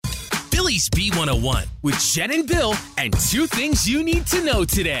Phillies B101 with Jen and Bill and two things you need to know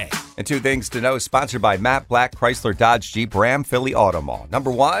today. And two things to know, sponsored by Matt Black, Chrysler, Dodge, Jeep, Ram, Philly Auto Mall. Number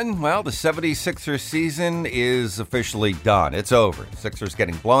one, well, the 76ers season is officially done. It's over. Sixers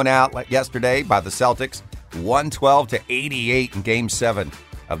getting blown out yesterday by the Celtics, 112-88 in Game 7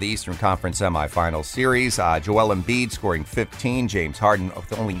 of the Eastern Conference semifinal series. Joel Embiid scoring 15, James Harden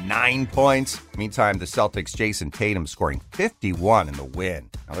with only 9 points. Meantime, the Celtics' Jason Tatum scoring 51 in the win.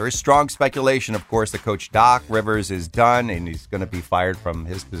 Now, there is strong speculation, of course, that Coach Doc Rivers is done and he's going to be fired from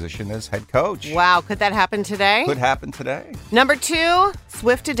his position as head coach. Wow, could that happen today? Could happen today. Number two,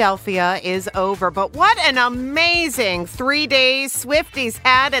 Swiftadelphia is over. But what an amazing 3 days Swifties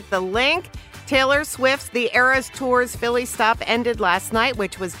had at the Linc. Taylor Swift's The Eras Tour's Philly stop ended last night,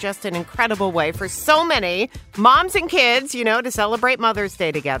 which was just an incredible way for so many moms and kids, to celebrate Mother's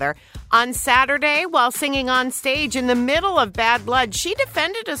Day together. On Saturday, while singing on stage in the middle of Bad Blood, she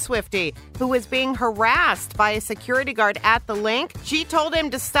defended a Swiftie who was being harassed by a security guard at the Linc. She told him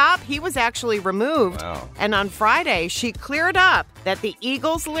to stop. He was actually removed. Wow. And on Friday, she cleared up that the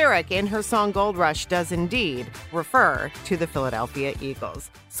Eagles lyric in her song Gold Rush does indeed refer to the Philadelphia Eagles.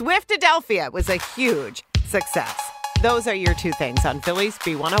 Swiftadelphia was a huge success. Those are your two things on Phillies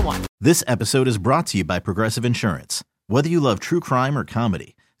B101. This episode is brought to you by Progressive Insurance. Whether you love true crime or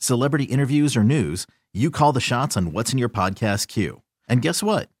comedy, celebrity interviews or news, you call the shots on what's in your podcast queue. And guess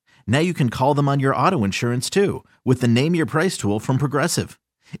what? Now you can call them on your auto insurance too with the Name Your Price tool from Progressive.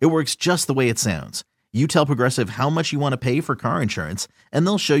 It works just the way it sounds. You tell Progressive how much you want to pay for car insurance, and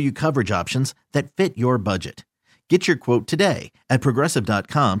they'll show you coverage options that fit your budget. Get your quote today at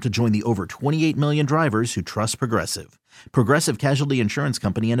Progressive.com to join the over 28 million drivers who trust Progressive. Progressive Casualty Insurance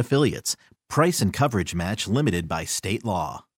Company and Affiliates. Price and coverage match limited by state law.